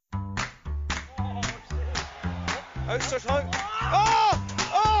Outstretched hand. Oh!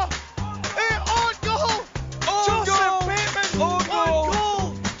 Oh! On goal! On Joseph goal! Bateman! On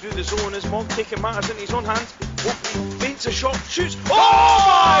goal! Through the zone as Monk taking matters into his own hands. Feints a shot, shoots. Oh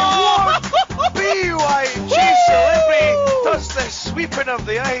my word! BYG celebrity does the sweeping of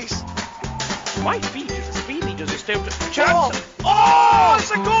the ice. My feet is speedy, does it still chance? Oh! It's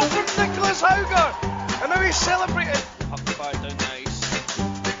a goal from Nicholas Hauger! And now he's celebrating. Puck fired down the ice.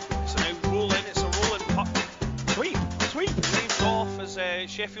 It's a now rolling, it's a rolling puck. Sweep! Leaves off as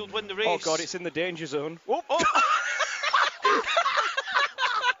Sheffield win the race. Oh God, it's in the danger zone. Oh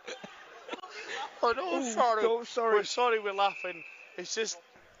no, sorry. Oh, sorry. We're sorry, we're laughing. It's just,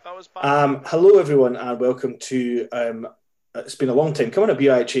 that was bad. Hello everyone and welcome to it's been a long time coming, a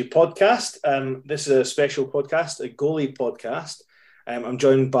BIHA podcast. This is a special podcast, a goalie podcast. I'm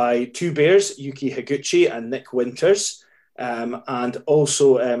joined by two Bears, Yuki Higuchi and Nick Winters, and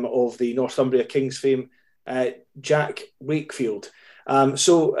also of the Northumbria Kings fame, Jack Wakefield. I'll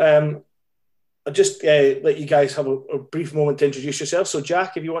just let you guys have a brief moment to introduce yourself. So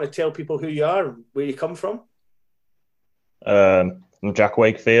Jack, if you want to tell people who you are and where you come from. I'm Jack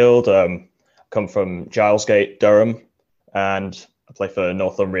Wakefield. Come from Gilesgate, Durham, and I play for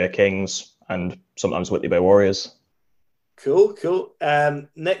Northumbria Kings and sometimes Whitley Bay Warriors. Cool.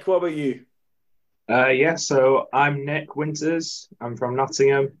 Nick, what about you? So I'm Nick Winters. I'm from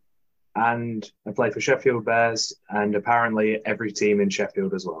Nottingham, and I play for Sheffield Bears, and apparently every team in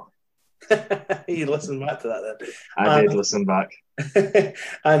Sheffield as well. You listened back to that then. I did listen back.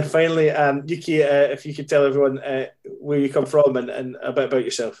 And finally, Yuki, if you could tell everyone where you come from and a bit about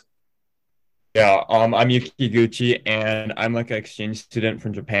yourself. Yeah, I'm Yuki Higuchi, and I'm like an exchange student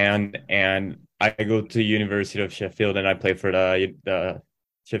from Japan, and I go to University of Sheffield, and I play for the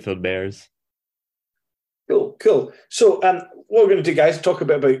Sheffield Bears. Cool. So, what we're going to do, guys, talk a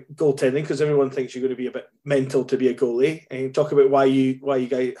bit about goaltending, because everyone thinks you're going to be a bit mental to be a goalie, and talk about how you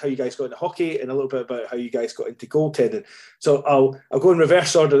guys got into hockey, and a little bit about how you guys got into goaltending. So, I'll go in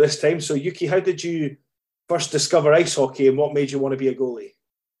reverse order this time. So, Yuki, how did you first discover ice hockey, and what made you want to be a goalie?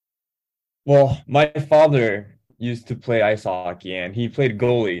 Well, my father used to play ice hockey, and he played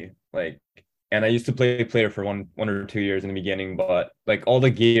goalie, and I used to play player for one or 2 years in the beginning, but all the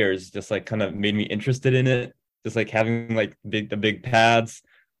gears just kind of made me interested in it. Just having the big pads,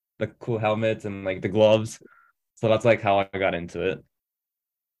 the cool helmets, and the gloves. So that's how I got into it.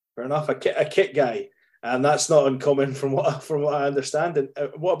 Fair enough, a kit guy, and that's not uncommon from what I understand. And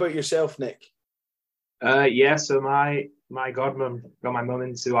what about yourself, Nick? So my godmum got my mum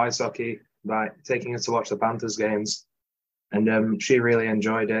into ice hockey by taking her to watch the Panthers games. And she really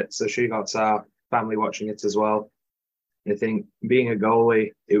enjoyed it, so she got our family watching it as well. I think being a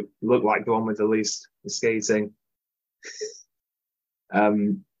goalie, it looked like the one with the least skating.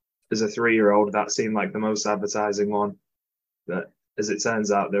 As a 3-year-old, that seemed like the most advertising one. But as it turns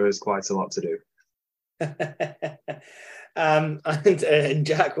out, there is quite a lot to do. And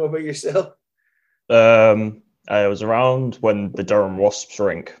Jack, what about yourself? I was around when the Durham Wasps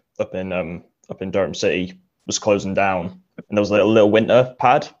rink up in Durham City was closing down. And there was a little winter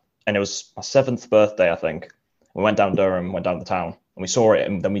pad, and it was my 7th birthday, I think. We went down Durham, went down the town, and we saw it,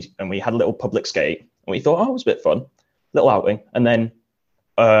 and then we had a little public skate, and we thought, it was a bit fun, little outing. And then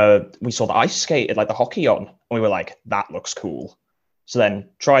we saw the ice skate, the hockey on, and we were like, that looks cool. So then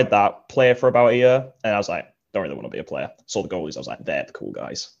tried that, player for about a year, and I was like, don't really want to be a player. Saw the goalies, I was like, they're the cool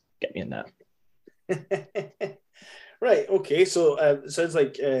guys, get me in there. Right, okay, so it sounds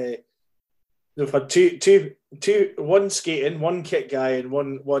like we've had one skating, one kit guy, and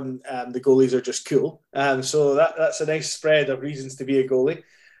one the goalies are just cool. So that's a nice spread of reasons to be a goalie.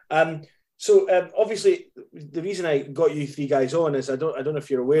 Obviously the reason I got you three guys on is I don't know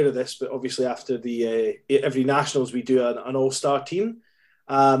if you're aware of this, but obviously after the every nationals we do an all-star team,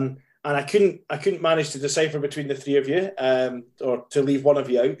 and I couldn't manage to decipher between the three of you, or to leave one of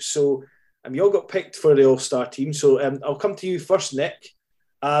you out. So you all got picked for the all-star team. So I'll come to you first, Nick.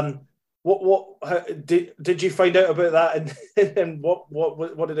 How did you find out about that, and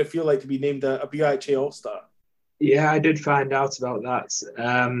what did it feel like to be named a BIHA All-Star? Yeah, I did find out about that.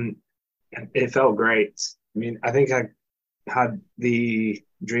 It felt great. I mean, I think I had the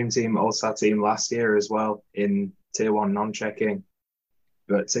Dream Team All-Star team last year as well in Tier 1 non-checking,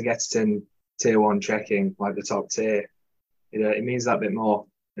 but to get it in Tier 1 checking, the top tier, it means that bit more,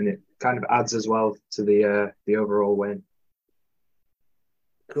 and it kind of adds as well to the overall win.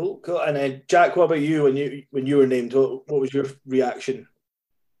 Cool. And then Jack, what about you when you were named? What was your reaction?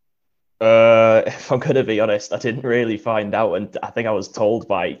 If I'm going to be honest, I didn't really find out, and I think I was told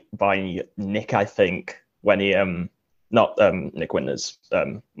by Nick. I think when he not Nick Winters,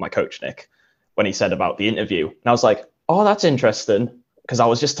 my coach Nick, when he said about the interview. And I was like, oh, that's interesting. Because I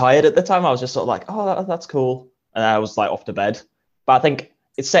was just tired at the time. I was just sort of like, oh, that's cool. And I was like off to bed. But I think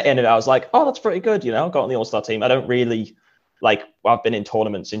it's set in it. I was like, oh, that's pretty good. You know, got on the All-Star team. I don't really like, I've been in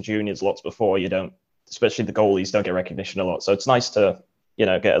tournaments in juniors lots before. You don't, especially the goalies don't get recognition a lot. So it's nice to, you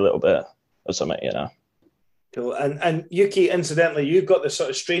know, get a little bit of something, you know. Cool. And Yuki, incidentally, you've got this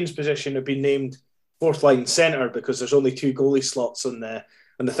sort of strange position of being named fourth line centre because there's only 2 goalie slots on the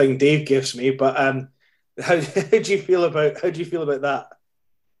thing Dave gives me. But how do you feel about that?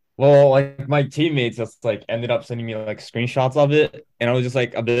 Well, like my teammates just like ended up sending me like screenshots of it, and I was just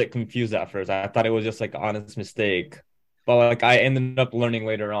like a bit confused at first. I thought it was just like an honest mistake, but like I ended up learning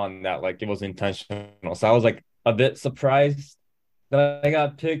later on that like it was intentional. So I was like a bit surprised that I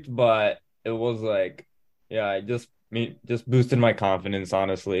got picked, but it was like, yeah, it just boosted my confidence.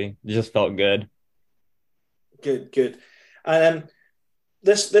 Honestly, it just felt good. Good. And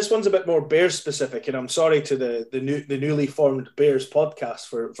this one's a bit more Bears specific, and I'm sorry to the newly formed Bears podcast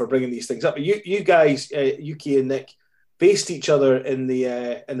for bringing these things up. But you guys, Yuki and Nick, faced each other in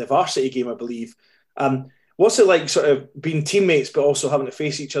the varsity game, I believe. What's it like, sort of being teammates, but also having to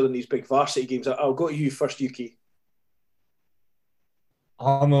face each other in these big varsity games? I'll go to you first, Yuki.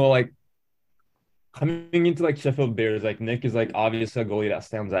 Like coming into like Sheffield Bears, like Nick is like obviously a goalie that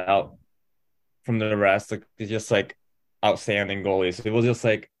stands out from the rest. Like he's just like outstanding goalie. So it was just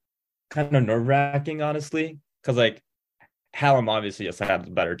like kind of nerve-wracking, honestly, because like Hallam obviously just had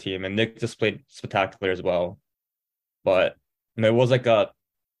the better team, and Nick just played spectacular as well. But you know, it was like a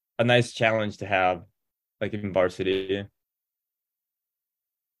nice challenge to have, like in varsity.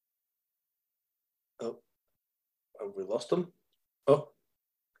 Oh, have we lost him? Oh,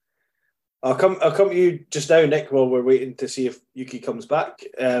 I'll come to you just now, Nick, while we're waiting to see if Yuki comes back.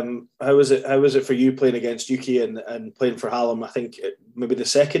 How was it for you playing against Yuki and playing for Hallam? I think maybe the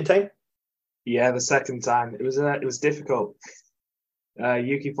second time. Yeah, the second time it was difficult.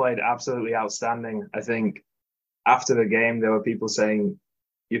 Yuki played absolutely outstanding. I think after the game there were people saying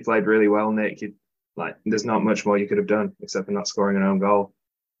you played really well, Nick. There's not much more you could have done except for not scoring an own goal.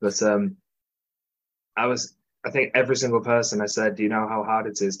 But I think every single person I said, do you know how hard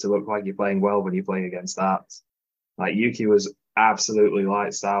it is to look like you're playing well when you're playing against that? Like Yuki was absolutely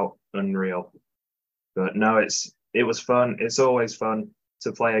lights out, unreal. But no, it was fun. It's always fun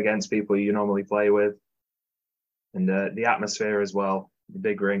to play against people you normally play with. And the atmosphere as well, the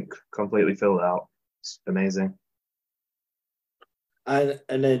big rink completely filled out. It's amazing. And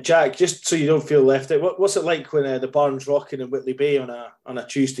then Jack, just so you don't feel left out, what's it like when the barn's rocking in Whitley Bay on a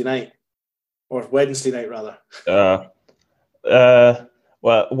Tuesday night? Or Wednesday night, rather. Well,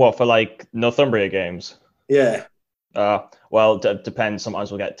 what for like Northumbria games? Yeah. Well, depends.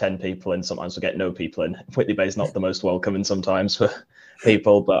 Sometimes we'll get 10 people in, sometimes we'll get no people in. Whitley Bay is not the most welcoming sometimes for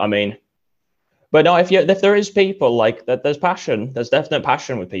people, but I mean, but no, if there is people like that, there's passion. There's definite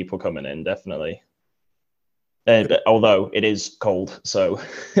passion with people coming in, definitely. Although it is cold, so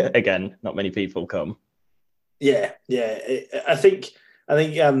again, not many people come. Yeah. I think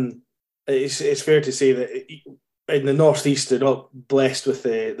it's fair to say that in the northeast they're not blessed with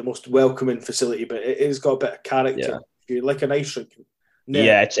the most welcoming facility, but it's got a bit of character. Yeah. Like an ice rink. No.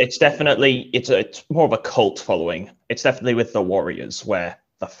 Yeah, it's definitely it's more of a cult following. It's definitely with the Warriors where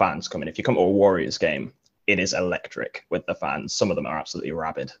the fans come in. If you come to a Warriors game, it is electric with the fans. Some of them are absolutely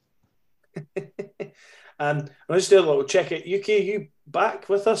rabid. I'll just do a little check it. Yuki, are you back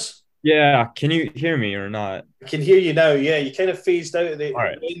with us? Yeah, can you hear me or not? I can hear you now. Yeah, you kind of phased out at the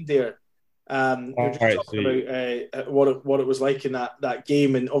end there. We're just talking about what it was like in that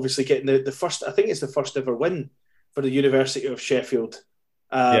game, and obviously getting the first. I think it's the first ever win for the University of Sheffield.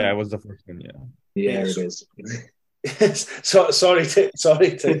 Yeah, it was the first one. Yeah, it is. sorry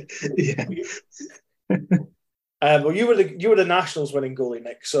to. Yeah. Well, you were the Nationals winning goalie,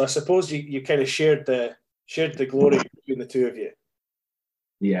 Nick. So I suppose you kind of shared the glory between the two of you.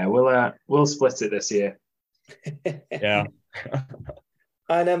 Yeah, we'll split it this year. Yeah.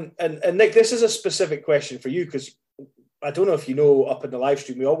 And Nick, this is a specific question for you because I don't know if you know, up in the live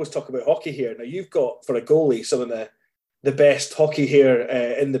stream, we always talk about hockey here. Now, you've got, for a goalie, some of the best hockey hair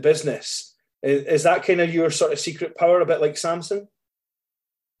in the business. Is that kind of your sort of secret power, a bit like Samson?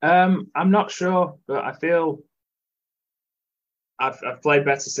 I'm not sure, but I feel I've played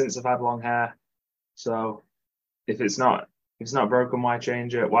better since I've had long hair. So if it's not broken, why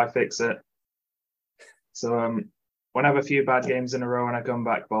change it? Why fix it? So when I have a few bad games in a row and I come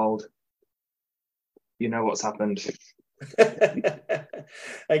back bald, you know what's happened.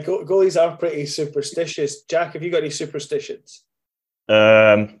 Goalies are pretty superstitious. Jack, have you got any superstitions?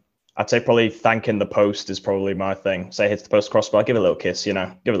 I'd say probably thanking the post is probably my thing. Say hits the post crossbar, give it a little kiss, give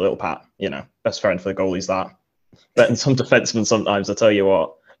it a little pat, best friend for the goalies that. But in some defensemen sometimes, I tell you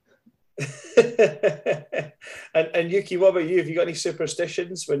what. and Yuki, what about you? Have you got any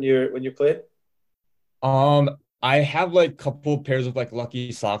superstitions when you're playing? I have like a couple pairs of like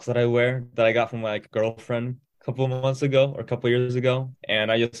lucky socks that I wear that I got from like a girlfriend a couple of months ago or a couple of years ago,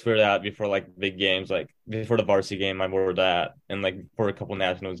 and I just wear that before like big games, like before the varsity game, I wore that, and like for a couple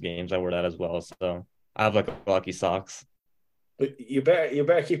nationals games, I wore that as well. So I have like lucky socks. But you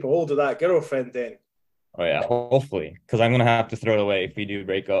better keep a hold of that girlfriend then. Oh yeah, hopefully, because I'm gonna have to throw it away if we do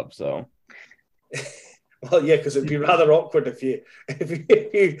break up. So. Well, yeah, because it'd be rather awkward if you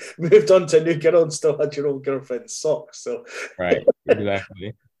moved on to a new girl and still had your old girlfriend's socks. So Right,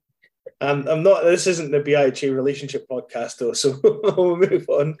 exactly. I'm not. This isn't the BIHA relationship podcast, though, so we'll move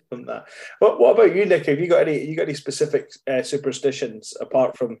on from that. What about you, Nick? Have you got any specific superstitions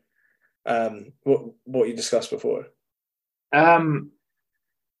apart from what you discussed before? I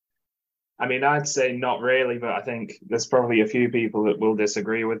mean, I'd say not really, but I think there's probably a few people that will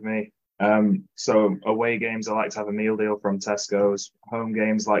disagree with me. So away games, I like to have a meal deal from Tesco's. Home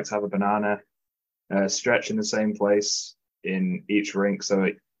games, I like to have a banana. Stretch in the same place in each rink.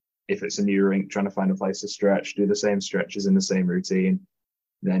 So if it's a new rink, trying to find a place to stretch, do the same stretches in the same routine,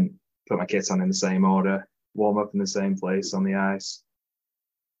 then put my kit on in the same order, warm up in the same place on the ice.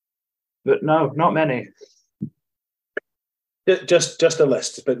 But no, not many. Just a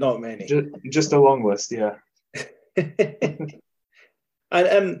list, but not many. Just a long list, yeah.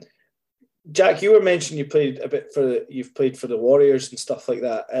 And Jack, you were mentioning you've played for the Warriors and stuff like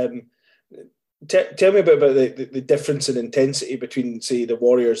that. Tell me about the difference in intensity between, say, the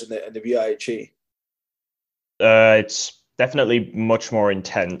Warriors and the BIHA. It's definitely much more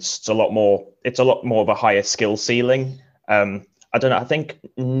intense. It's a lot more of a higher skill ceiling. I don't know. I think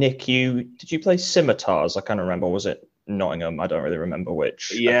Nick, did you play Scimitars? I can't remember. Was it Nottingham? I don't really remember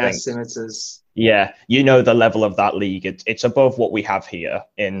which. Yeah, Scimitars. Yeah, the level of that league. It's above what we have here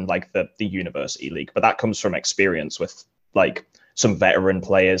in like the university league, but that comes from experience with like some veteran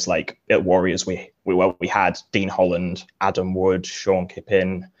players. Like at Warriors, we had Dean Holland, Adam Wood, Sean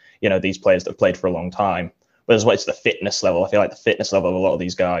Kippin. These players that have played for a long time. But as well, it's the fitness level. I feel like the fitness level of a lot of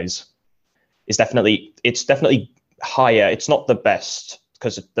these guys is definitely higher. It's not the best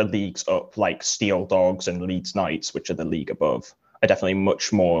because the league's up. Like Steel Dogs and Leeds Knights, which are the league above, are definitely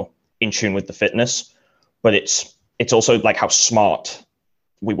much more in tune with the fitness, but it's also like how smart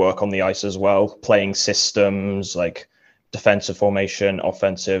we work on the ice as well, playing systems like defensive formation,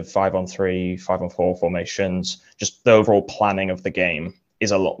 offensive 5-on-3, 5-on-4 formations. Just the overall planning of the game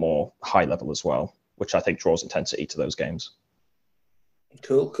is a lot more high level as well, which I think draws intensity to those games.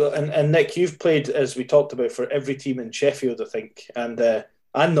 Cool. And Nick, you've played, as we talked about, for every team in Sheffield, I think, and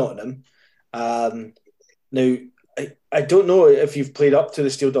Nottingham. Now, I don't know if you've played up to the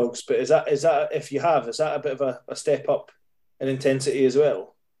Steel Dogs, but is that if you have, is that a bit of a step up in intensity as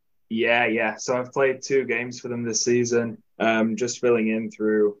well? Yeah. So I've played 2 games for them this season. Just filling in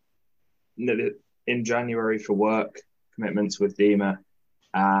through in January for work commitments with Dima,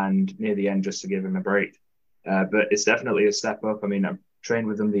 and near the end just to give him a break. But it's definitely a step up. I mean, I've trained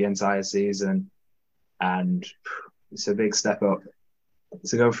with them the entire season, and it's a big step up.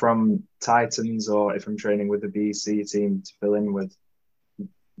 To go from Titans, or if I'm training with the BC team, to fill in with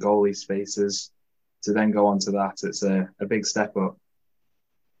goalie spaces, to then go on to that, it's a big step up.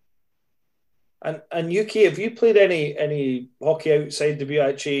 And Yuki, have you played any hockey outside the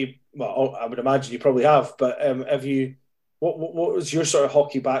BIHA? Well, I would imagine you probably have, but have you? What was your sort of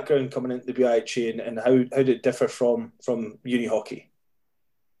hockey background coming into the BIHA, and how did it differ from uni hockey?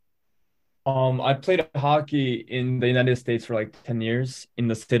 I played hockey in the United States for like 10 years in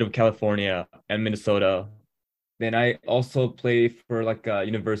the state of California and Minnesota. Then I also played for like a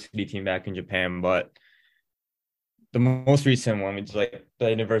university team back in Japan, but the most recent one is like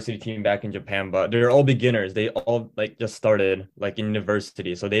the university team back in Japan, but they're all beginners. They all like just started like in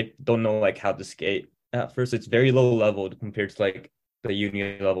university, so they don't know like how to skate at first. It's very low level compared to like the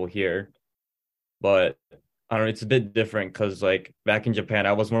uni level here. But I don't know, it's a bit different because like back in Japan,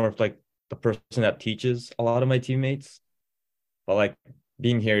 I was more of like the person that teaches a lot of my teammates, but like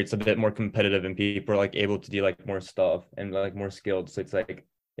being here, it's a bit more competitive and people are like able to do like more stuff and like more skilled. So it's like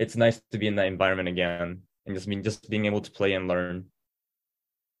it's nice to be in that environment again and just being able to play and learn.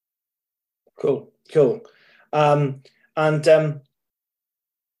 Cool. The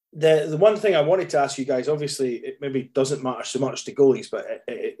one thing I wanted to ask you guys, obviously it maybe doesn't matter so much to goalies, but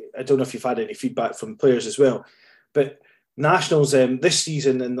I don't know if you've had any feedback from players as well, but Nationals this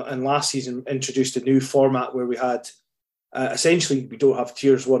season and last season introduced a new format where we had essentially we don't have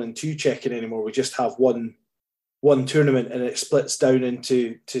tiers 1 and 2 checking anymore. We just have one tournament, and it splits down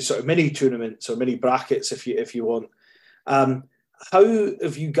into sort of mini tournaments or mini brackets if you want. How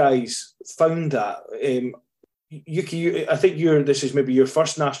have you guys found that? Yuki, I think this is maybe your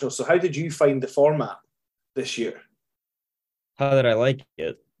first national. So how did you find the format this year? How did I like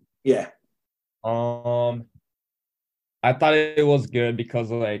it? Yeah. I thought it was good because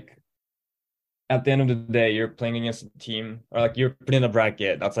like at the end of the day, you're playing against a team, or like you're putting in a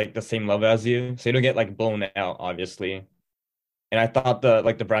bracket that's like the same level as you, so you don't get like blown out, obviously. And I thought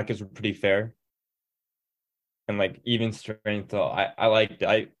the brackets were pretty fair and like even strength. So I liked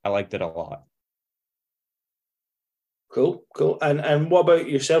it. I liked it a lot. Cool. And what about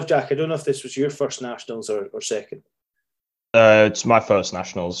yourself, Jack? I don't know if this was your first nationals or second. It's my first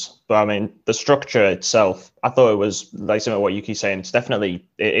nationals, but I mean the structure itself, I thought it was like similar to what Yuki's saying. It's definitely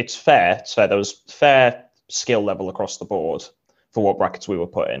it's fair. It's fair. There was fair skill level across the board for what brackets we were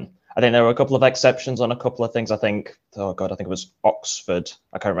put in. I think there were a couple of exceptions on a couple of things. I think it was Oxford.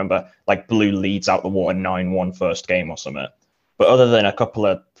 I can't remember. Like blew Leeds out the water 9-1 first game or something. But other than a couple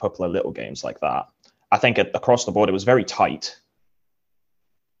of little games like that, I think across the board it was very tight.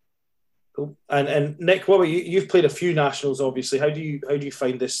 Cool. And Nick, what about you? You've played a few nationals, obviously. How do you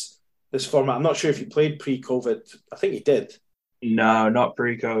find this format? I'm not sure if you played pre-COVID. I think you did. No, not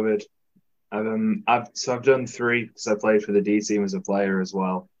pre-COVID. I've done 3 because I played for the D team as a player as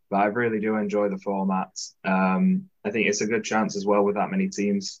well. But I really do enjoy the format. I think it's a good chance as well with that many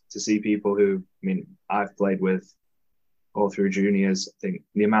teams to see people who, I mean, I've played with all through juniors. I think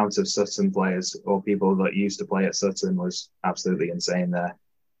the amount of Sutton players or people that used to play at Sutton was absolutely insane there.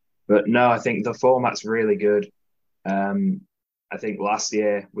 But no, I think the format's really good. I think last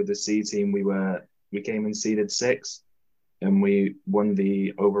year with the C team, we came in seeded 6th and we won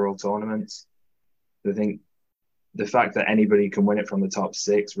the overall tournament. I think the fact that anybody can win it from the top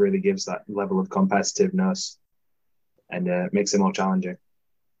 6 really gives that level of competitiveness and makes it more challenging.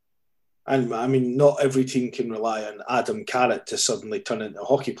 And I mean, not every team can rely on Adam Carrott to suddenly turn into a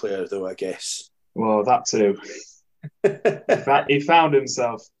hockey player, though, I guess. Well, that too. He found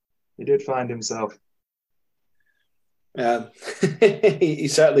himself. He did find himself. He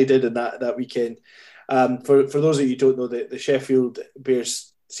certainly did in that weekend. For those of you who don't know, the Sheffield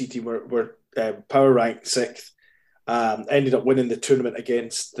Bears C team were power ranked 6th. Ended up winning the tournament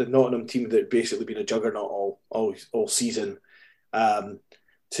against the Nottingham team that had basically been a juggernaut all season.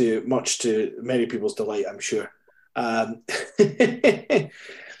 Much to many people's delight, I'm sure. I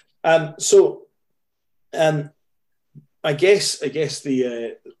guess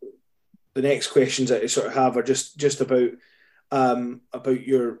the next questions that I sort of have are just about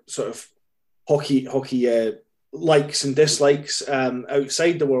your sort of hockey likes and dislikes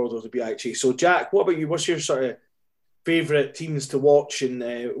outside the world of the BIHA. So, Jack, what about you? What's your sort of favourite teams to watch, and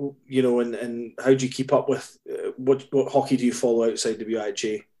and how do you keep up with what hockey do you follow outside the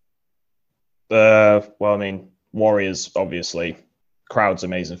BIHA? Well, I mean, Warriors obviously, crowd's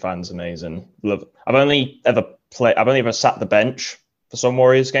amazing, fans amazing. Love. I've only ever sat the bench for some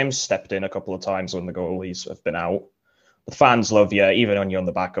Warriors games, stepped in a couple of times when the goalies have been out. The fans love you, even when you're on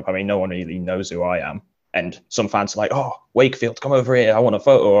the backup. I mean, no one really knows who I am. And some fans are like, oh, Wakefield, come over here. I want a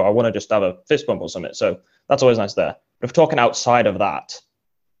photo, or I want to just have a fist bump or something. So that's always nice there. But if talking outside of that,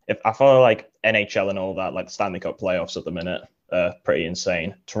 if I follow like NHL and all that, like the Stanley Cup playoffs at the minute, pretty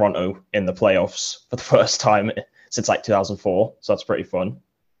insane. Toronto in the playoffs for the first time since like 2004. So that's pretty fun.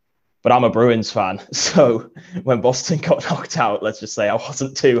 But I'm a Bruins fan, so when Boston got knocked out, let's just say I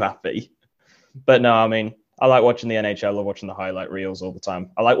wasn't too happy. But no, I mean, I like watching the NHL. I love watching the highlight reels all the time.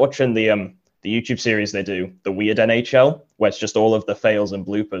 I like watching the YouTube series they do, the Weird NHL, where it's just all of the fails and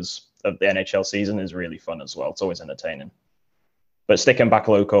bloopers of the NHL season is really fun as well. It's always entertaining. But sticking back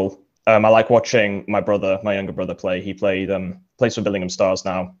local, I like watching my younger brother play. He plays for Billingham Stars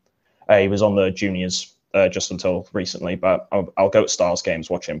now. He was on the juniors just until recently, but I'll go to Stars games,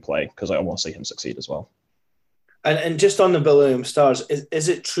 watch him play because I want to see him succeed as well. And just on the Billingham Stars, is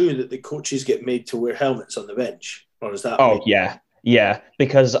it true that the coaches get made to wear helmets on the bench, or is that? Oh yeah,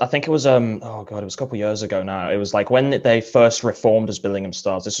 because I think it was it was a couple of years ago now. It was like when they first reformed as Billingham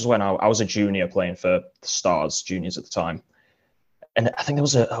Stars. This was when I was a junior playing for the Stars juniors at the time, and I think there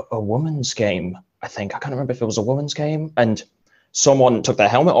was a women's game. I can't remember if it was a women's game, and someone took their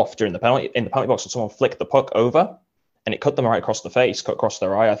helmet off during the penalty box, and someone flicked the puck over, and it cut them right across the face, cut across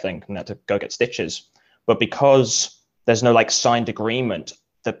their eye, I think, and they had to go get stitches. But because there's no like signed agreement,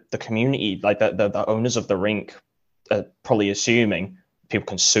 the community, like the owners of the rink, are probably assuming people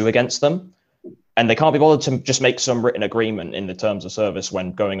can sue against them, and they can't be bothered to just make some written agreement in the terms of service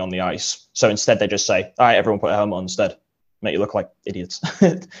when going on the ice. So instead, they just say, "All right, everyone put a helmet on instead." make you look like idiots.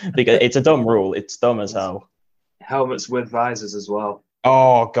 Because it's a dumb rule. It's dumb as hell. Helmets with visors as well.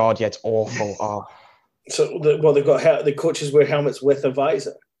 Oh god, yeah, it's awful. Oh. So they've got the coaches wear helmets with a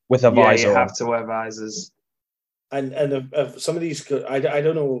visor. With a visor, you have to wear visors. And of some of these, I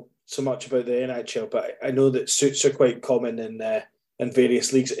don't know so much about the NHL, but I know that suits are quite common in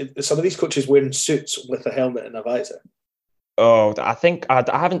various leagues. Some of these coaches wearing suits with a helmet and a visor. Oh, I think I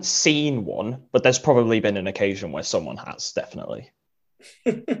haven't seen one, but there's probably been an occasion where someone has, definitely.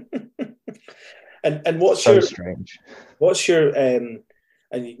 and what's so your strange? What's your and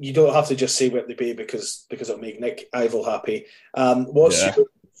you don't have to just say what they be because it'll make Nick Ivel happy. What's your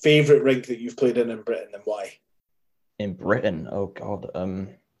favourite rink that you've played in Britain and why? In Britain, oh god,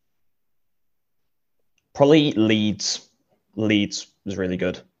 probably Leeds. Leeds was really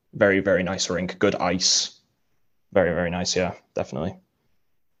good. Very, very nice rink. Good ice. Very, very nice. Yeah, definitely.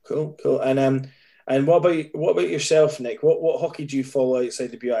 Cool. And what about yourself, Nick? What hockey do you follow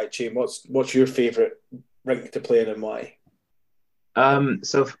outside the BIHA? What's your favourite rink to play in and why?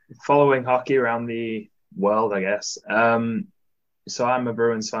 So following hockey around the world, I guess. So I'm a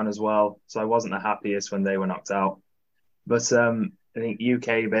Bruins fan as well. So I wasn't the happiest when they were knocked out. But I think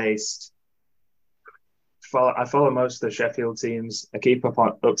UK based. I follow most of the Sheffield teams. I keep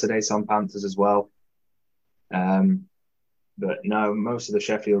up to date on Panthers as well. But no, most of the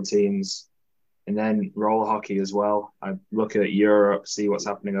Sheffield teams, and then roller hockey as well. I look at Europe, see what's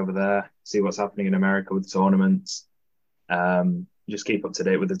happening over there, see what's happening in America with tournaments. Just keep up to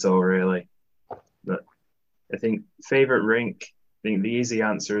date with the tour, really. But I think favorite rink. I think the easy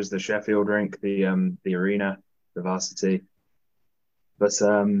answer is the Sheffield rink, the arena, the varsity. But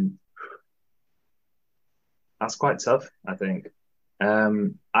that's quite tough, I think.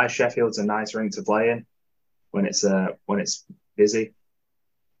 Sheffield's a nice rink to play in when it's busy.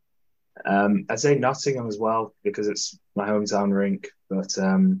 I'd say Nottingham as well because it's my hometown rink, but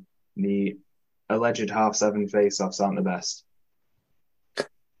the alleged 7:30 face-offs aren't the best.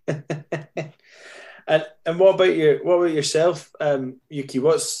 and what about yourself, Yuki?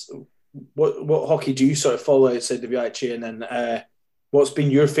 What hockey do you sort of follow outside the BIHA, and then what's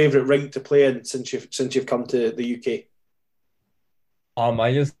been your favourite rink to play in since you've come to the UK?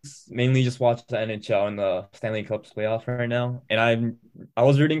 I just mainly watch the NHL and the Stanley Cups playoff right now, and I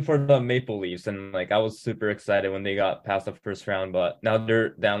was rooting for the Maple Leafs, and I was super excited when they got past the first round, but now they're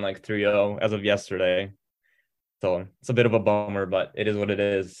down 3-0 as of yesterday, so it's a bit of a bummer, but it is what it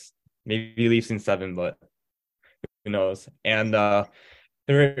is. Maybe Leafs in 7, but who knows? And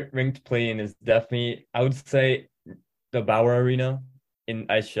third rink to play in is definitely, I would say, the Bauer Arena in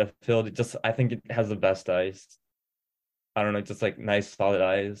Ice Sheffield. I think it has the best ice. I don't know, just nice solid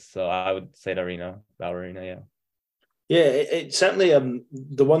ice. So I would say the Bauer Arena, yeah. Yeah, it's certainly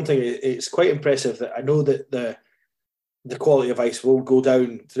the one thing. It's quite impressive that I know that the quality of ice will go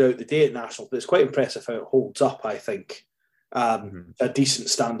down throughout the day at Nationals, but it's quite impressive how it holds up. I think a decent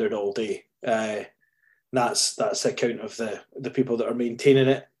standard all day. That's the account of the people that are maintaining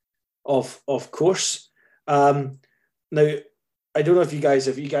it, of course. Now, I don't know if any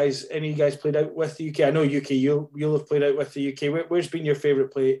of you guys played out with the UK. I know UK, you'll have played out with the UK. Where's been your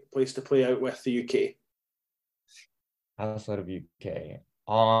favourite place to play out with the UK? Outside of UK,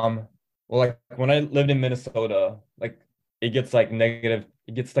 well, when I lived in Minnesota, it gets negative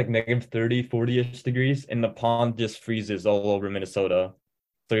 30, 40-ish degrees, and the pond just freezes all over Minnesota.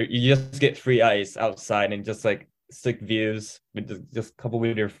 So you just get free ice outside and just sick views with just a couple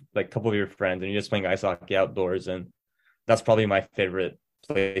of your friends, and you're just playing ice hockey outdoors, and that's probably my favorite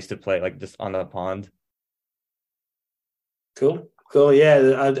place to play, just on the pond. Cool.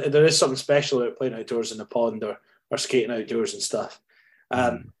 Yeah, there is something special about playing outdoors in the pond or skating outdoors and stuff.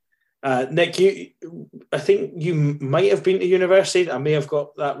 Nick, I think you might have been to university. I may have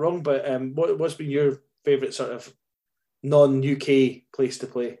got that wrong, but what's been your favourite sort of non-UK place to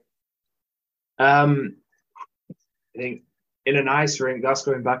play? I think in an ice rink, that's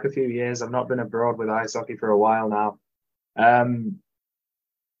going back a few years. I've not been abroad with ice hockey for a while now.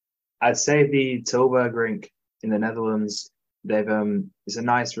 I'd say the Tilburg rink in the Netherlands. It's a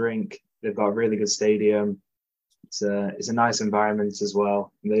nice rink. They've got a really good stadium. It's a nice environment as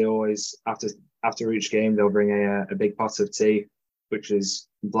well. They always after each game they'll bring a big pot of tea, which is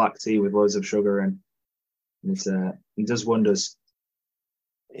black tea with loads of sugar in. It does wonders.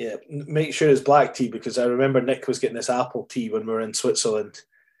 Yeah, make sure it's black tea, because I remember Nick was getting this apple tea when we were in Switzerland.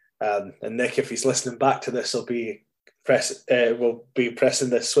 And Nick, if he's listening back to this, will be pressing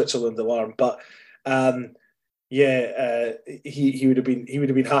the Switzerland alarm. But he would have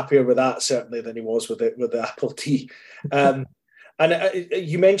been happier with that certainly than he was with the apple tea. And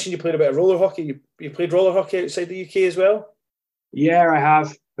you mentioned you played a bit of roller hockey. You played roller hockey outside the UK as well? Yeah, I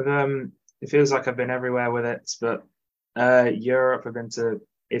have. It feels like I've been everywhere with it, but Europe, I've been to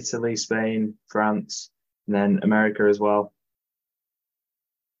Italy, Spain, France, and then America as well.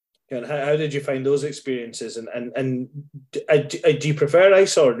 And how did you find those experiences? Do you prefer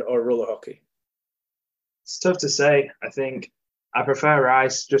ice or roller hockey? It's tough to say. I think I prefer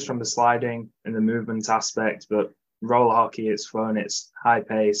ice just from the sliding and the movement aspect, but roller hockey, it's fun. It's high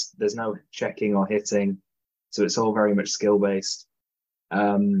paced. There's no checking or hitting, so it's all very much skill based.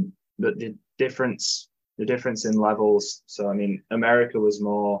 But the difference in levels. So I mean, America was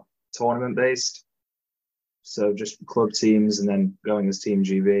more tournament based, so just club teams and then going as Team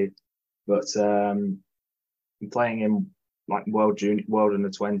GB. But playing in like World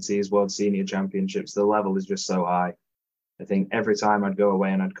Under-20s, World Senior Championships, the level is just so high. I think every time I'd go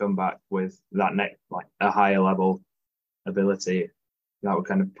away and I'd come back with that like a higher level ability, that would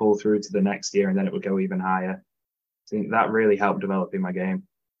kind of pull through to the next year, and then it would go even higher. I think that really helped developing my game.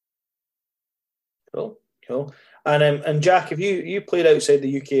 Cool. And Jack, have you played outside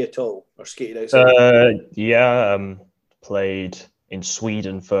the UK at all, or skated outside? Yeah, played in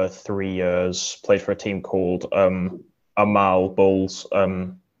Sweden for 3 years. Played for a team called Amal Bulls. I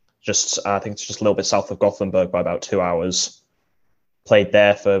think it's just a little bit south of Gothenburg by about 2 hours. Played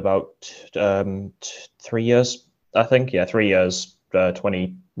there for about 3 years, I think. Yeah, 3 years,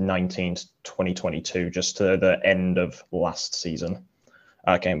 2019 to 2022, just to the end of last season.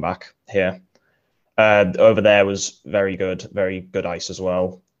 I came back here. Over there was very good ice as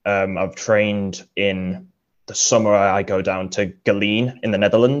well. I've trained in the summer. I go down to Goalies in the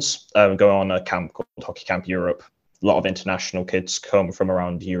Netherlands, go on a camp called Hockey Camp Europe. A lot of international kids come from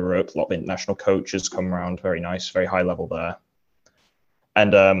around Europe. A lot of international coaches come around. Very nice, very high level there.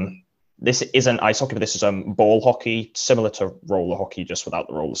 And this isn't ice hockey, but this is ball hockey, similar to roller hockey, just without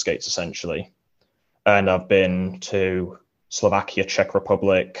the roller skates, essentially. And I've been to Slovakia, Czech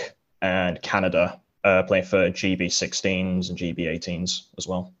Republic, and Canada, playing for GB16s and GB18s as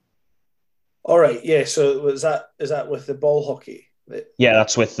well. All right, yeah. So is that with the ball hockey? Yeah,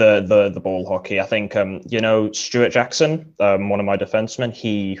 that's with the ball hockey. I think Stuart Jackson, one of my defensemen,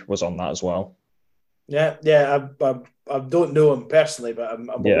 he was on that as well. Yeah. I don't know him personally, but I'm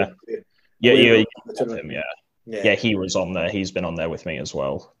yeah, aware of him. Yeah, he was on there. He's been on there with me as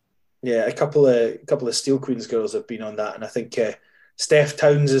well. Yeah, a couple of Steel Queens girls have been on that, and I think Steph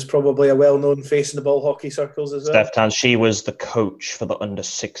Towns is probably a well-known face in the ball hockey circles as well. Steph Towns, she was the coach for the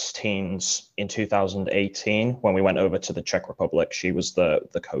under-16s in 2018 when we went over to the Czech Republic. She was the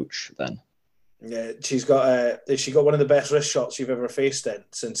coach then. Yeah, she's got one of the best wrist shots you've ever faced then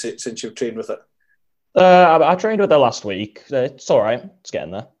since you've trained with it. I trained with her last week. It's all right. It's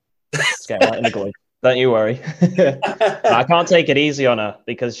getting there. It's getting right in the glove. Don't you worry. I can't take it easy on her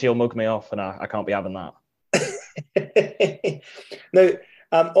because she'll mug me off, and I can't be having that. Now,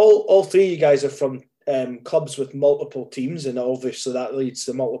 all three of you guys are from clubs with multiple teams, and obviously that leads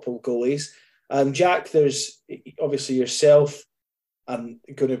to multiple goalies. Jack, there's obviously yourself. I'm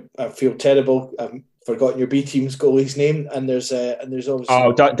going to feel terrible. I've forgotten your B team's goalie's name, and there's obviously.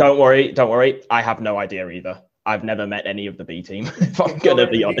 Oh, don't worry. I have no idea either. I've never met any of the B team, if I'm going to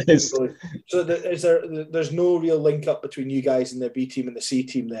be honest. So there's no real link up between you guys and the B team and the C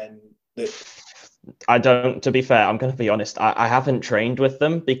team then? I don't, to be fair, I'm going to be honest. I haven't trained with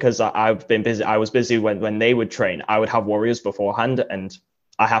them because I've been busy. I was busy when they would train. I would have Warriors beforehand, and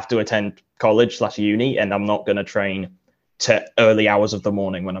I have to attend college/uni, and I'm not going to train to early hours of the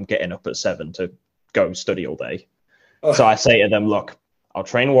morning when I'm getting up at 7 to go study all day. Oh. So I say to them, look, I'll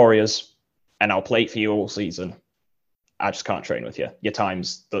train Warriors and I'll play for you all season. I just can't train with you. Your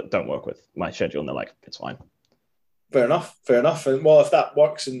times don't work with my schedule. And they're like, it's fine. Fair enough. And well, if that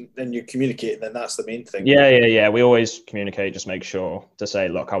works and you communicate, then that's the main thing. Yeah. We always communicate, just make sure to say,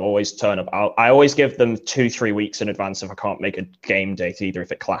 look, I'll always turn up. I always give them 2-3 weeks in advance if I can't make a game date, either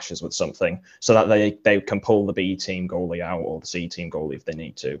if it clashes with something, so that they can pull the B team goalie out or the C team goalie if they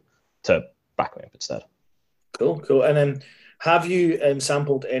need to back me up instead. Cool. And then have you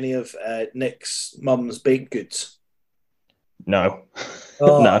sampled any of Nick's mum's baked goods? No.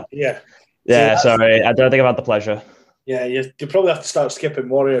 Oh, no. Yeah. Yeah, sorry. I don't think I've had the pleasure. Yeah, you probably have to start skipping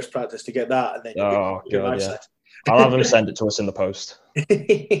Warriors practice to get that. And then God, yeah. I'll have them send it to us in the post.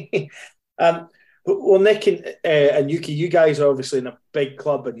 Well, Nick and Yuki, you guys are obviously in a big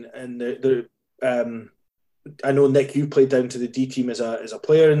club, and I know, Nick, you played down to the D team as a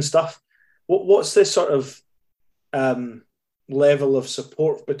player and stuff. What's this sort of level of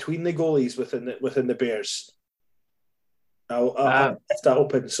support between the goalies within the Bears? I'll left that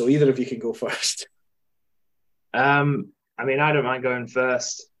open, so either of you can go first. I mean, I don't mind going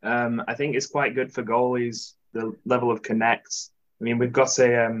first. I think it's quite good for goalies, the level of connect I mean, we've got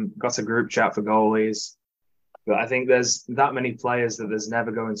a group chat for goalies, but I think there's that many players that there's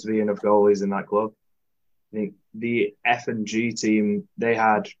never going to be enough goalies in that club. I think the F and G team, they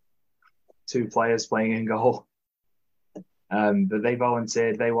had 2 players playing in goal, but they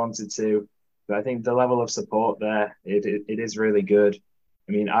volunteered, they wanted to. But I think the level of support there, it is really good.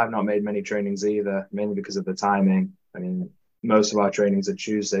 I mean, I've not made many trainings either, mainly because of the timing. I mean, most of our trainings are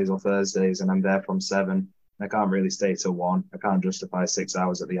Tuesdays or Thursdays, and I'm there from 7. I can't really stay till 1. I can't justify 6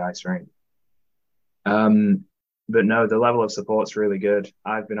 hours at the ice rink. But no, the level of support's really good.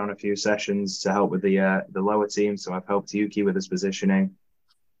 I've been on a few sessions to help with the lower team, so I've helped Yuki with his positioning.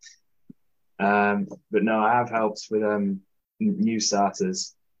 But no, I have helped with new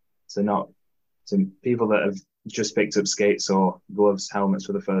starters, so people that have just picked up skates or gloves, helmets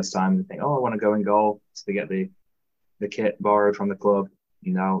for the first time, and think, oh, I want to go in goal, so they get the kit borrowed from the club.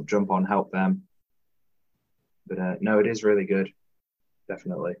 Jump on, help them. But no, it is really good,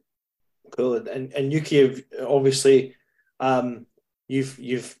 definitely. Cool. And Yuki, obviously,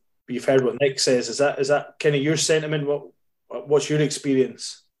 you've heard what Nick says. Is that kind of your sentiment? What's your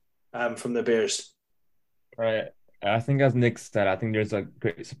experience from the Bears? Right. I think as Nick said, I think there's a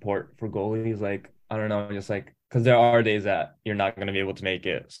great support for goalies. Like, I don't know, just like, because there are days that you're not going to be able to make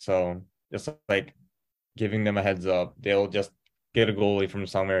it. So just like giving them a heads up, they'll just get a goalie from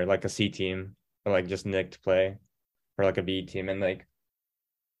somewhere, like a C team, or like just Nick to play for like a B team. And like,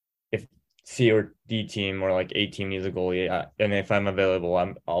 if C or D team or like A team needs a goalie, and if I'm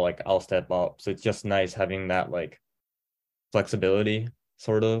available, I'll step up. So it's just nice having that like flexibility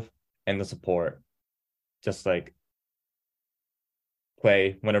sort of, and the support. Just like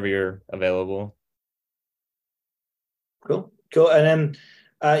play whenever you're available. Cool. And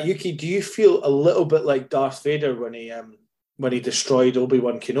then Yuki, do you feel a little bit like Darth Vader when he destroyed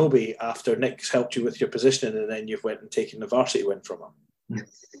Obi-Wan Kenobi after Nick's helped you with your positioning, and then you've went and taken the varsity win from him?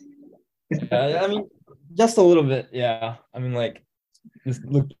 I mean, just a little bit, yeah. I mean, like, just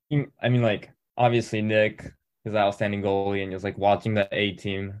looking. I mean, like, obviously Nick is an outstanding goalie, and just like watching the A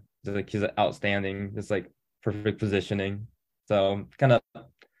team, just like he's outstanding, just like perfect positioning. So kind of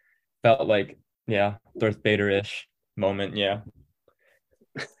felt like, yeah, Darth Vader-ish moment, yeah.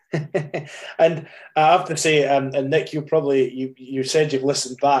 And I have to say, and Nick, you said you've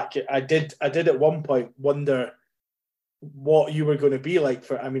listened back. I did at one point wonder what you were going to be like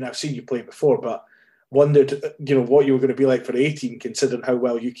for. I mean, I've seen you play before, but wondered, what you were going to be like for the A team, considering how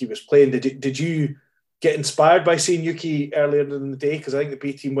well Yuki was playing. Did you get inspired by seeing Yuki earlier in the day? Because I think the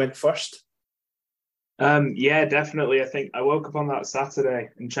B team went first. Yeah, definitely. I think I woke up on that Saturday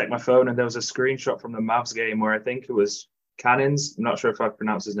and checked my phone, and there was a screenshot from the Mavs game where I think it was Cannons. I'm not sure if I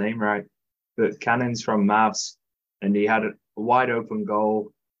pronounced his name right, but Cannons from Mavs, and he had a wide open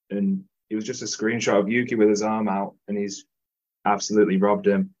goal, and it was just a screenshot of Yuki with his arm out, and he's absolutely robbed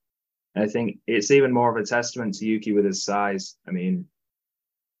him. And I think it's even more of a testament to Yuki with his size. I mean,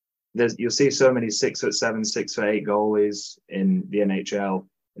 you'll see so many 6'7", 6'8" goalies in the NHL,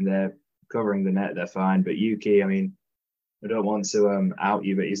 and they're covering the net, they're fine. But Yuki, I mean, I don't want to out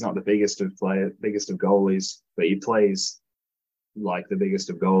you, but he's not the biggest of goalies, but he plays like the biggest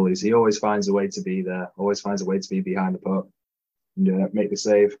of goalies. He always finds a way to be there, always finds a way to be behind the puck and make the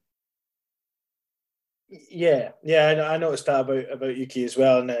save. Yeah, I noticed that about Yuki as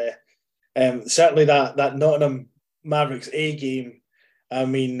well, and certainly that Nottingham Mavericks A game. I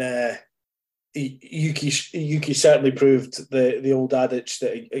mean, Yuki certainly proved the old adage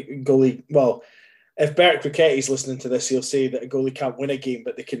that a goalie. Well, if Bert Cricetti's listening to this, he'll say that a goalie can't win a game,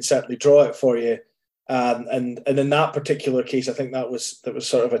 but they can certainly draw it for you. And in that particular case, I think that was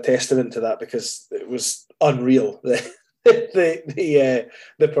sort of a testament to that, because it was unreal the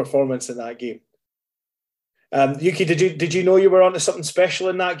performance in that game. Yuki, did you know you were onto something special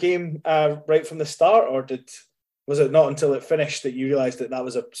in that game right from the start, or was it not until it finished that you realised that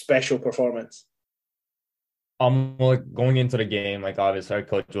was a special performance? Like going into the game, like obviously our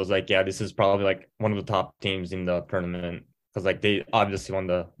coach was like, yeah, this is probably like one of the top teams in the tournament, because like they obviously won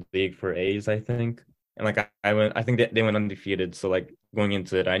the league for A's, I think. And like I think they went undefeated. So like going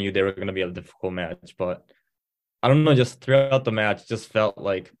into it, I knew they were going to be a difficult match, but I don't know, just throughout the match, just felt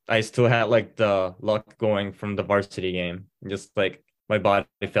like I still had like the luck going from the varsity game. Just like my body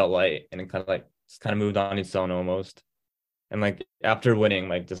felt light, and it kind of moved on its own almost. And like after winning,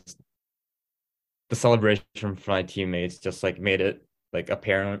 like just the celebration from my teammates just like made it like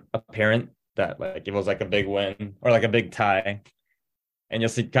apparent that like it was like a big win or like a big tie. And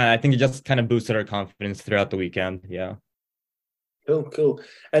just I think it just kind of boosted our confidence throughout the weekend. Yeah. Cool.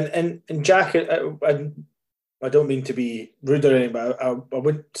 And Jack, I don't mean to be rude or anything, but I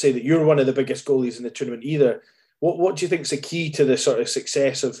wouldn't say that you're one of the biggest goalies in the tournament either. What do you think is the key to the sort of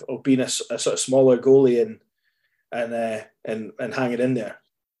success of being a sort of smaller goalie and hanging in there?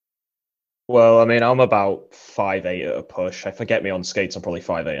 Well, I mean, I'm about 5'8" at a push. If I get me on skates, I'm probably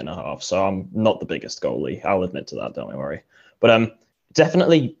 5'8.5". So I'm not the biggest goalie. I'll admit to that. Don't worry. But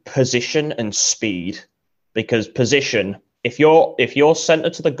definitely position and speed, because position. If you're center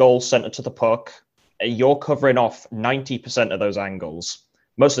to the goal, center to the puck, you're covering off 90% of those angles.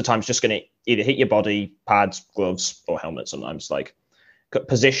 Most of the time, it's just going to either hit your body, pads, gloves, or helmet. Sometimes, like,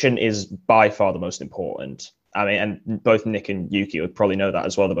 position is by far the most important. I mean, and both Nick and Yuki would probably know that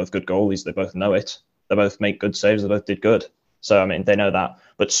as well. They're both good goalies. They both know it. They both make good saves. They both did good. So, I mean, they know that.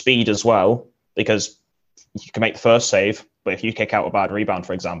 But speed as well, because you can make the first save, but if you kick out a bad rebound,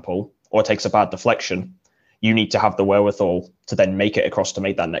 for example, or it takes a bad deflection, you need to have the wherewithal to then make it across to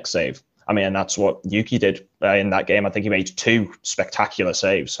make that next save. I mean, and that's what Yuki did in that game. I think he made 2 spectacular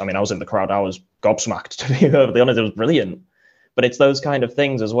saves. I mean, I was in the crowd. I was gobsmacked, to be perfectly honest. It was brilliant. But it's those kind of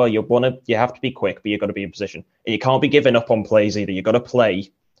things as well. You have to be quick, but you've got to be in position. And you can't be giving up on plays either. You've got to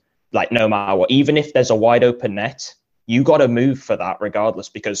play, like, no matter what. Even if there's a wide open net, you got to move for that regardless,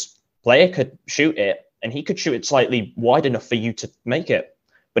 because player could shoot it, and he could shoot it slightly wide enough for you to make it.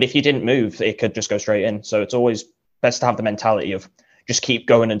 But if you didn't move, it could just go straight in. So it's always best to have the mentality of just keep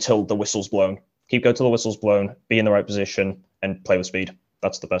going until the whistle's blown. Keep going till the whistle's blown, be in the right position, and play with speed.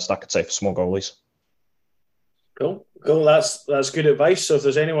 That's the best I could say for small goalies. Cool. That's good advice. So if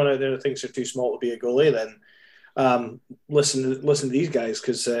there's anyone out there that thinks they're too small to be a goalie, then listen to these guys,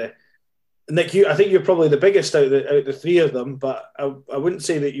 because Nick, I think you're probably the biggest out of the three of them, but I wouldn't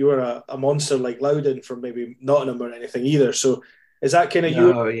say that you were a monster like Loudon from maybe Nottingham or anything either. So is that kind of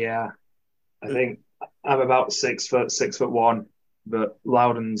you? Oh yeah, I think I'm about 6'1", but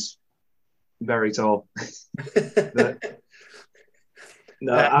Loudon's very tall.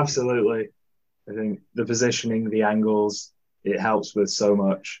 No, absolutely. I think the positioning, the angles, it helps with so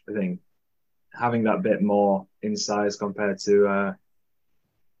much. I think having that bit more in size compared to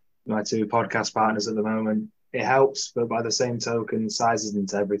my 2 podcast partners at the moment, it helps, but by the same token, size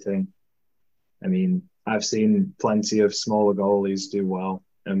isn't everything. I mean, I've seen plenty of smaller goalies do well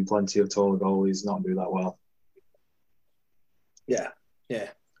and plenty of taller goalies not do that well. Yeah.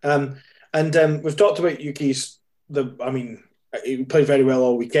 And we've talked about Yuki's. He played very well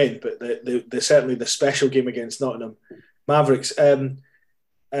all weekend, but the certainly the special game against Nottingham Mavericks.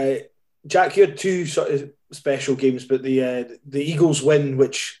 Jack, you had 2 sort of special games, but the Eagles win,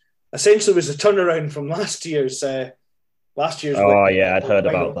 which essentially was a turnaround from last year's. Oh win. Yeah, I'd heard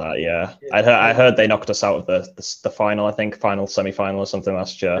about that. Yeah, I heard they knocked us out of the final. I think final, semi-final, or something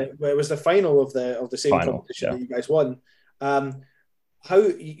last year. It was the final of the same competition that you guys won. How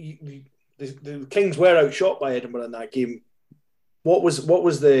the Kings were outshot by Edinburgh in that game. What was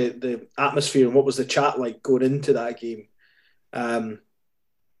the atmosphere and what was the chat like going into that game?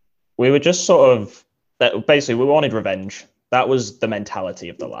 We were just sort of basically we wanted revenge. That was the mentality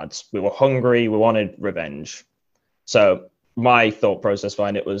of the lads. We were hungry. We wanted revenge. So my thought process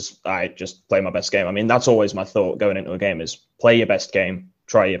behind it was I just play my best game. I mean, that's always my thought going into a game is play your best game,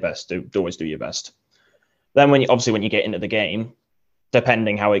 try your best, always do your best. Then when you get into the game,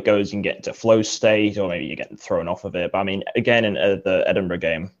 depending how it goes, you can get into flow state, or maybe you're getting thrown off of it. But I mean, again, in the Edinburgh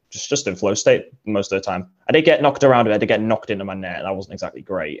game, just in flow state most of the time. I did get knocked around a bit. I did get knocked into my net, and that wasn't exactly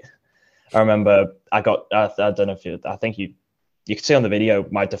great. I remember I don't know if I think you could see on the video,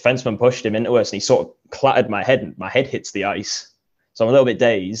 my defenseman pushed him into us, and he sort of clattered my head, and my head hits the ice. So I'm a little bit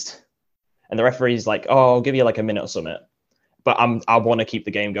dazed. And the referee's like, "Oh, I'll give you like a minute or something." But I want to keep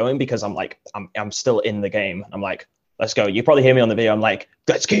the game going because I'm still in the game. I'm like, let's go. You probably hear me on the video. I'm like,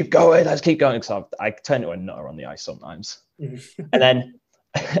 let's keep going. So I turn to a nutter on the ice sometimes. and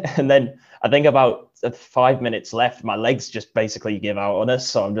then I think about 5 minutes left, my legs just basically give out on us.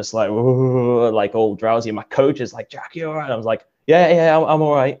 So I'm just like, all drowsy. And my coach is like, Jack, you all right? And I was like, yeah, I'm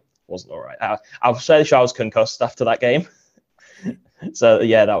all right. Wasn't all right. I was fairly sure I was concussed after that game. So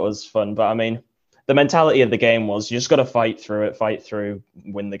yeah, that was fun. But I mean, the mentality of the game was you just got to fight through,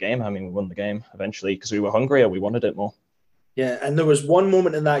 win the game. I mean, we won the game eventually because we were hungrier. We wanted it more. Yeah, and there was one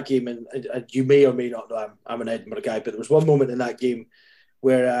moment in that game, and you may or may not know I'm an Edinburgh guy, but there was one moment in that game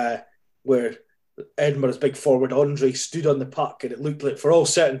where Edinburgh's big forward Andre stood on the puck, and it looked like for all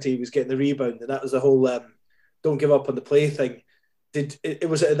certainty he was getting the rebound, and that was the whole don't give up on the play thing.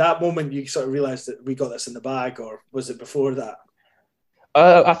 Was it at that moment you sort of realised that we got this in the bag, or was it before that?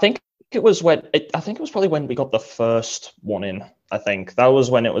 I think it was probably when we got the first one in. I think that was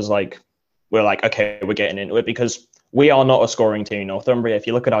when it was like we're like, okay, we're getting into it, because we are not a scoring team in Northumbria. If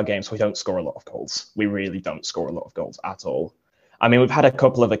you look at our games, we don't score a lot of goals. We really don't score a lot of goals at all. I mean, we've had a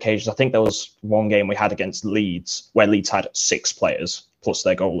couple of occasions. I think there was one game we had against Leeds where Leeds had 6 players plus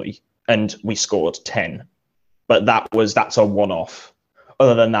their goalie, and we scored 10. But that's a one-off.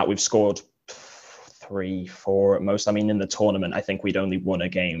 Other than that, we've scored 3, 4 at most. I mean, in the tournament, I think we'd only won a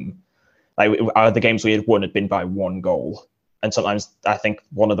game. Like the games we had won had been by 1 goal, and sometimes I think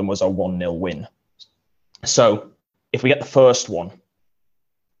one of them was a 1-0 win. So if we get the first one,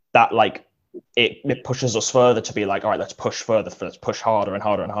 that like it pushes us further to be like, all right, let's push further, let's push harder and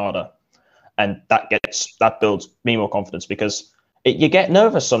harder and harder, and that builds me more confidence, because you get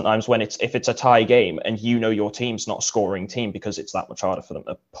nervous sometimes when if it's a tie game and your team's not a scoring team, because it's that much harder for them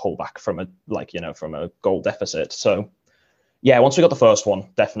to pull back from a goal deficit. So yeah, once we got the first one,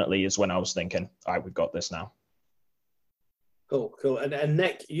 definitely is when I was thinking, all right, we've got this now. Cool. And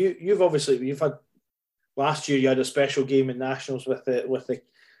Nick, you've had last year you had a special game in Nationals with the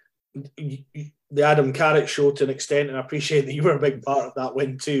Adam Carrick show to an extent, and I appreciate that you were a big part of that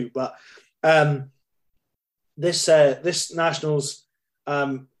win too. But this Nationals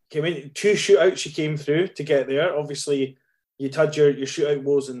came in 2 shootouts. You came through to get there. Obviously, you'd had your shootout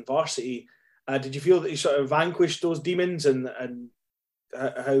woes in varsity. Did you feel that you sort of vanquished those demons, and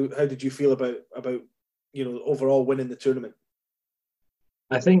how did you feel about overall winning the tournament?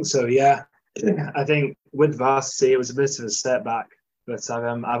 I think so, yeah. I think with varsity it was a bit of a setback, but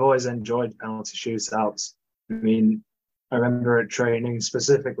I've always enjoyed penalty shootouts. I mean, I remember at training,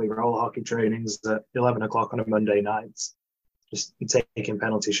 specifically roller hockey trainings at 11 o'clock on a Monday night, just taking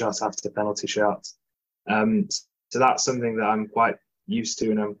penalty shot after penalty shot. So that's something that I'm quite used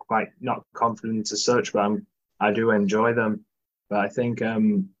to, and I'm quite not confident as such, but I do enjoy them. But I think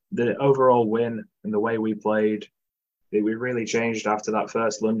the overall win and the way we played, we really changed after that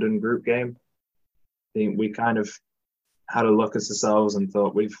first London group game. I think we kind of had a look at ourselves and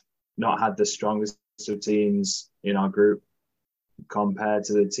thought we've not had the strongest of teams in our group compared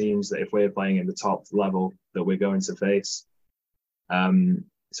to the teams that if we're playing in the top level that we're going to face.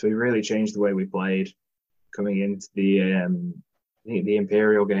 So we really changed the way we played coming into the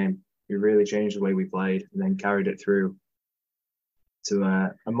Imperial game. We really changed the way we played and then carried it through to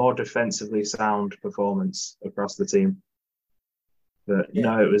a more defensively sound performance across the team. But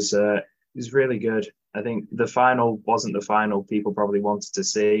no, it was really good. I think the final wasn't the final people probably wanted to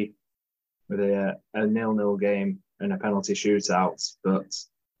see, with a 0-0 game and a penalty shootout, but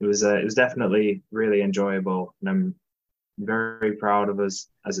it was definitely really enjoyable, and I'm very proud of us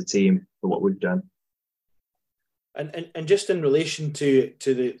as a team for what we've done. And just in relation to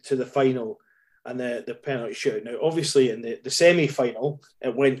the final and the penalty shootout. Now, obviously, in the semi-final,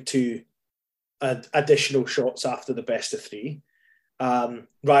 it went to additional shots after the best of 3.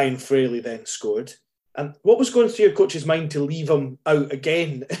 Ryan Fraley then scored. And what was going through your coach's mind to leave him out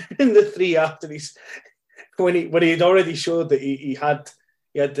again in the 3 after when he had already showed that he had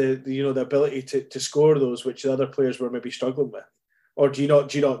the ability to score those, which the other players were maybe struggling with? Or do you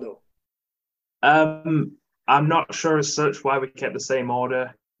not know? I'm not sure as such why we kept the same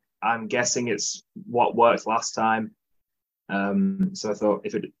order. I'm guessing it's what worked last time. So I thought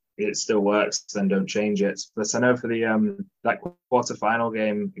if it still works, then don't change it. But I know for the that quarter-final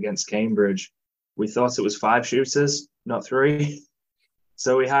game against Cambridge, we thought it was 5 shooters, not 3.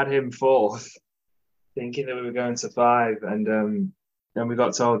 So we had him 4th, thinking that we were going to 5. And then we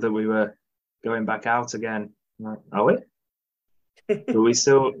got told that we were going back out again. I'm like, are we? But we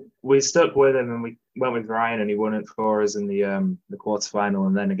stuck with him, and we went with Ryan, and he won it for us in the quarter-final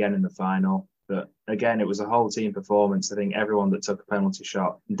and then again in the final. But again, it was a whole team performance. I think everyone that took a penalty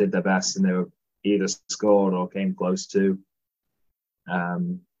shot did their best, and they were either scored or came close to.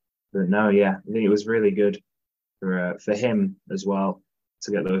 But no, yeah, I think it was really good for him as well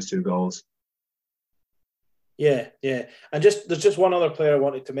to get those 2 goals. Yeah. And there's just one other player I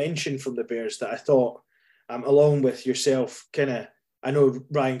wanted to mention from the Bears that I thought, along with yourself, I know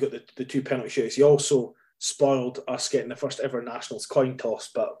Ryan got the 2 penalty shots. He also spoiled us getting the first ever Nationals coin toss,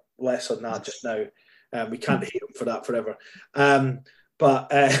 but less on that just now. We can't hate him for that forever.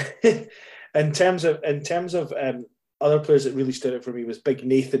 But in terms of other players that really stood out for me was big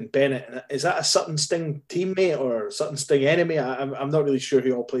Nathan Bennett. Is that a Sutton Sting teammate or Sutton Sting enemy? I'm not really sure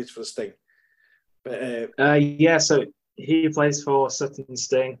who all plays for the Sting. But yeah, so he plays for Sutton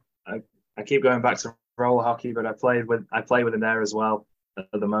Sting. I keep going back to roller hockey, but I play with him there as well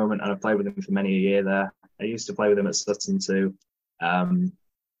at the moment, and I've played with him for many a year there. I used to play with him at Sutton too.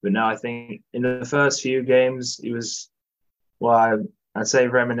 But no, I think in the first few games he was, I'd say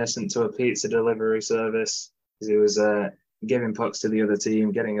reminiscent to a pizza delivery service. He was giving pucks to the other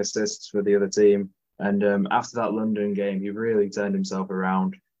team, getting assists for the other team. And after that London game, he really turned himself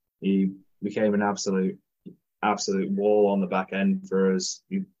around. He became an absolute absolute wall on the back end for us.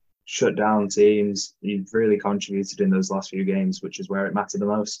 You've shut down teams. You've really contributed in those last few games, which is where it mattered the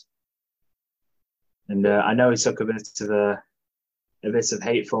most. And I know he took a bit of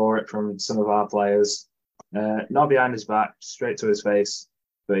hate for it from some of our players. Not behind his back, straight to his face.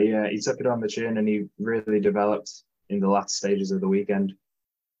 But yeah, he took it on the chin and he really developed in the latter stages of the weekend.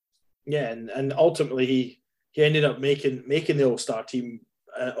 Yeah, and ultimately he ended up making the All-Star team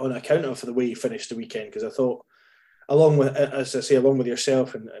on account of the way he finished the weekend, because I thought, along with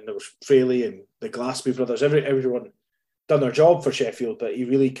yourself and there was Fraley and the Glasby brothers, everyone done their job for Sheffield, but he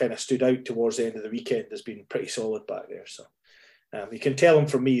really kind of stood out towards the end of the weekend as being pretty solid back there. So you can tell him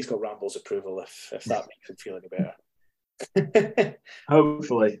from me he's got Rambo's approval if that makes him feel any better.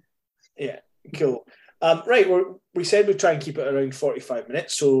 Hopefully. Yeah, cool. Right, we said we'd try and keep it around 45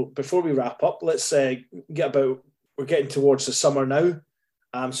 minutes. So before we wrap up, let's we're getting towards the summer now.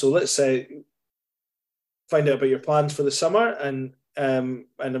 So let's find out about your plans for the summer and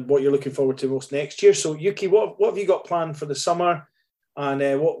what you're looking forward to most next year. So Yuki, what have you got planned for the summer,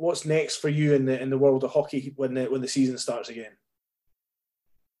 and what's next for you in the world of hockey when the season starts again?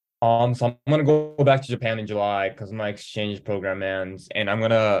 So I'm gonna go back to Japan in July because my exchange program ends, and I'm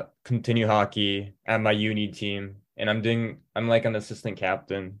gonna continue hockey at my uni team. And I'm like an assistant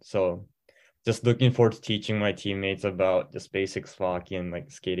captain, so just looking forward to teaching my teammates about just basics of hockey and like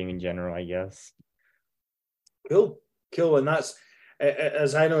skating in general, I guess. Cool. And that's,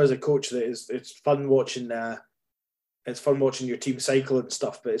 as I know as a coach, that it's fun watching. It's fun watching your team cycle and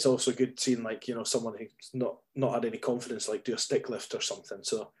stuff, but it's also good seeing someone who's not had any confidence do a stick lift or something.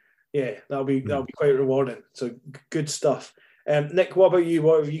 So yeah, that'll be quite rewarding. So good stuff. Nick, what about you?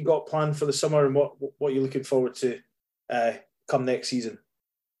 What have you got planned for the summer, and what are you looking forward to come next season?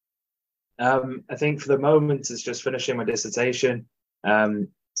 I think for the moment it's just finishing my dissertation. So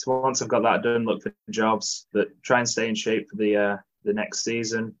once I've got that done, look for jobs that try and stay in shape for the next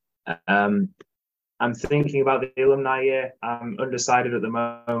season. I'm thinking about the alumni year. I'm undecided at the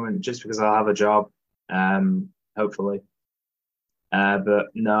moment just because I'll have a job, hopefully. But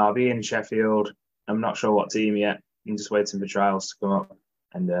no, I'll be in Sheffield. I'm not sure what team yet. I'm just waiting for trials to come up.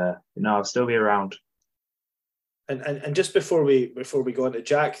 And I'll still be around. And just before we go on to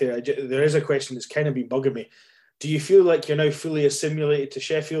Jack, there is a question that's kind of been bugging me. Do you feel like you're now fully assimilated to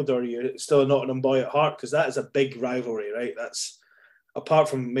Sheffield, or are you still a Nottingham boy at heart? Because that is a big rivalry, right? That's, apart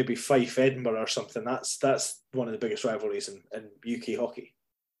from maybe Fife, Edinburgh or something, that's one of the biggest rivalries in UK hockey.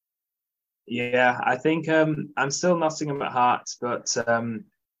 Yeah, I think I'm still Nottingham at heart, but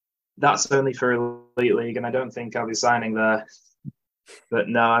that's only for Elite League, and I don't think I'll be signing there. But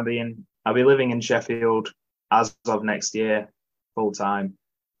no, I'll be living in Sheffield as of next year, full time.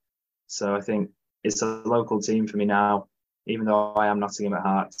 So I think it's a local team for me now, even though I am Nottingham at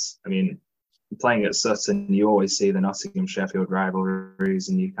heart. I mean, playing at Sutton, you always see the Nottingham-Sheffield rivalries,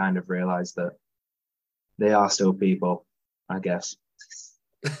 and you kind of realise that they are still people, I guess.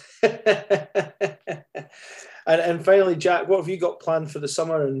 and finally, Jack, what have you got planned for the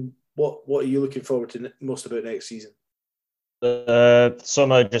summer, and what are you looking forward to most about next season?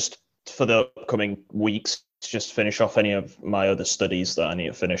 Summer, just for the upcoming weeks, just finish off any of my other studies that I need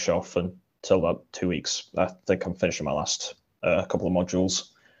to finish off until about 2 weeks. I think I'm finishing my last couple of modules.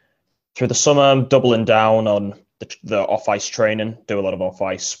 Through the summer, I'm doubling down on the off-ice training, do a lot of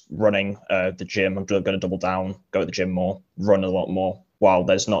off-ice running, the gym. I'm going to double down, go to the gym more, run a lot more, while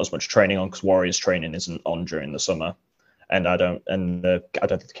there's not as much training on, because Warriors training isn't on during the summer, and I don't think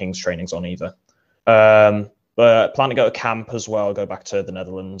the Kings training's on either. But I plan to go to camp as well, go back to the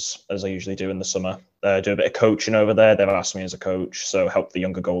Netherlands, as I usually do in the summer. Do a bit of coaching over there. They've asked me as a coach, so help the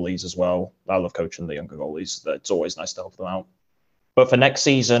younger goalies as well. I love coaching the younger goalies. It's always nice to help them out. But for next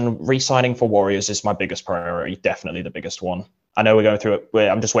season, re-signing for Warriors is my biggest priority, definitely the biggest one. I know we're going through it.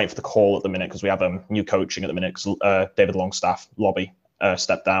 I'm just waiting for the call at the minute because we have new coaching at the minute because David Longstaff, Lobby,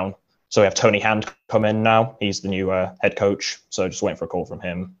 stepped down. So we have Tony Hand come in now. He's the new head coach. So just waiting for a call from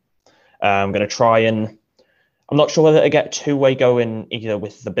him. I'm going to try and... I'm not sure whether to get two-way going either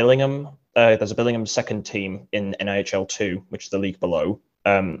with the Billingham. There's a Billingham second team in NIHL 2, which is the league below.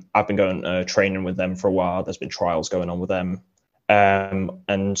 I've been going training with them for a while. There's been trials going on with them.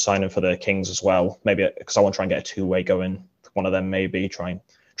 And signing for the Kings as well. Maybe because I want to try and get a two-way going. One of them maybe try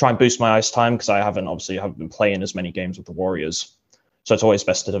and boost my ice time because I haven't been playing as many games with the Warriors. So it's always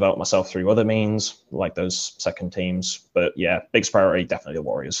best to develop myself through other means, like those second teams. But yeah, biggest priority, definitely the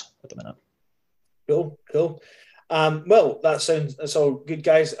Warriors at the minute. Cool. Well, that's all good,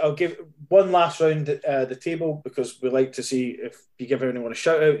 guys. I'll give one last round at the table because we like to see if you give anyone a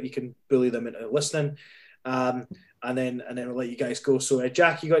shout out, you can bully them into listening. And then we'll let you guys go. So,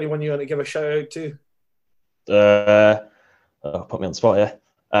 Jack, you got anyone you want to give a shout out to? Put me on the spot here.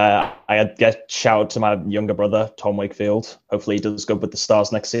 I get shout out to my younger brother, Tom Wakefield. Hopefully he does good with the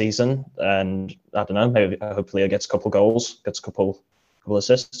Stars next season. And I don't know, maybe hopefully he gets a couple goals, gets a couple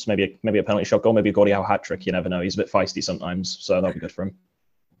assists, maybe a penalty shot goal, maybe a Gordie Howe hat trick. You never know. He's a bit feisty sometimes, so that'll be good for him.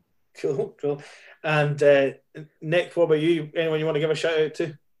 Cool. And Nick, what about you? Anyone you want to give a shout out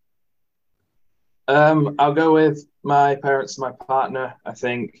to? I'll go with my parents and my partner. I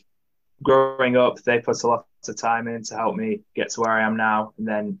think growing up, they put a lot of time in to help me get to where I am now. And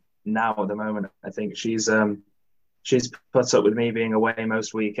then now at the moment, I think she's put up with me being away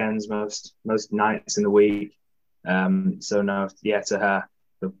most weekends, most nights in the week. So no, yeah, to her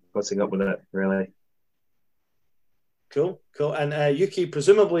for putting up with it, really. Cool. And Yuki,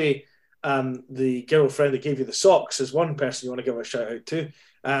 presumably the girlfriend that gave you the socks is one person you want to give a shout out to.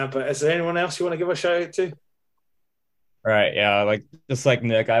 But is there anyone else you want to give a shout out to? Right, yeah, like just like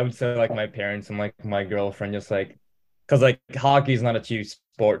Nick, I would say like my parents and like my girlfriend, just like because like hockey is not a cheap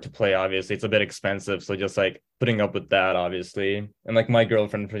sport to play. Obviously, it's a bit expensive, so just like putting up with that, obviously, and like my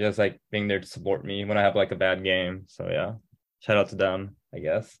girlfriend for just like being there to support me when I have like a bad game. So yeah, shout out to them, I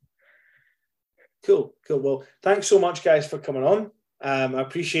guess. Cool. Well, thanks so much, guys, for coming on. I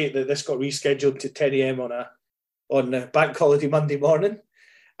appreciate that this got rescheduled to 10 a.m. on a bank holiday Monday morning.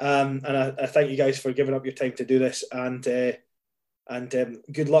 And I thank you guys for giving up your time to do this. And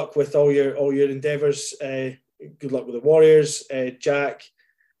good luck with all your endeavours. Good luck with the Warriors, Jack,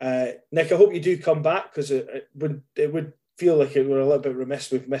 Nick. I hope you do come back, because it would feel like we're a little bit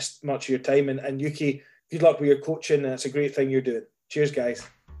remiss. We've missed much of your time. And Yuki, good luck with your coaching. It's a great thing you're doing. Cheers, guys.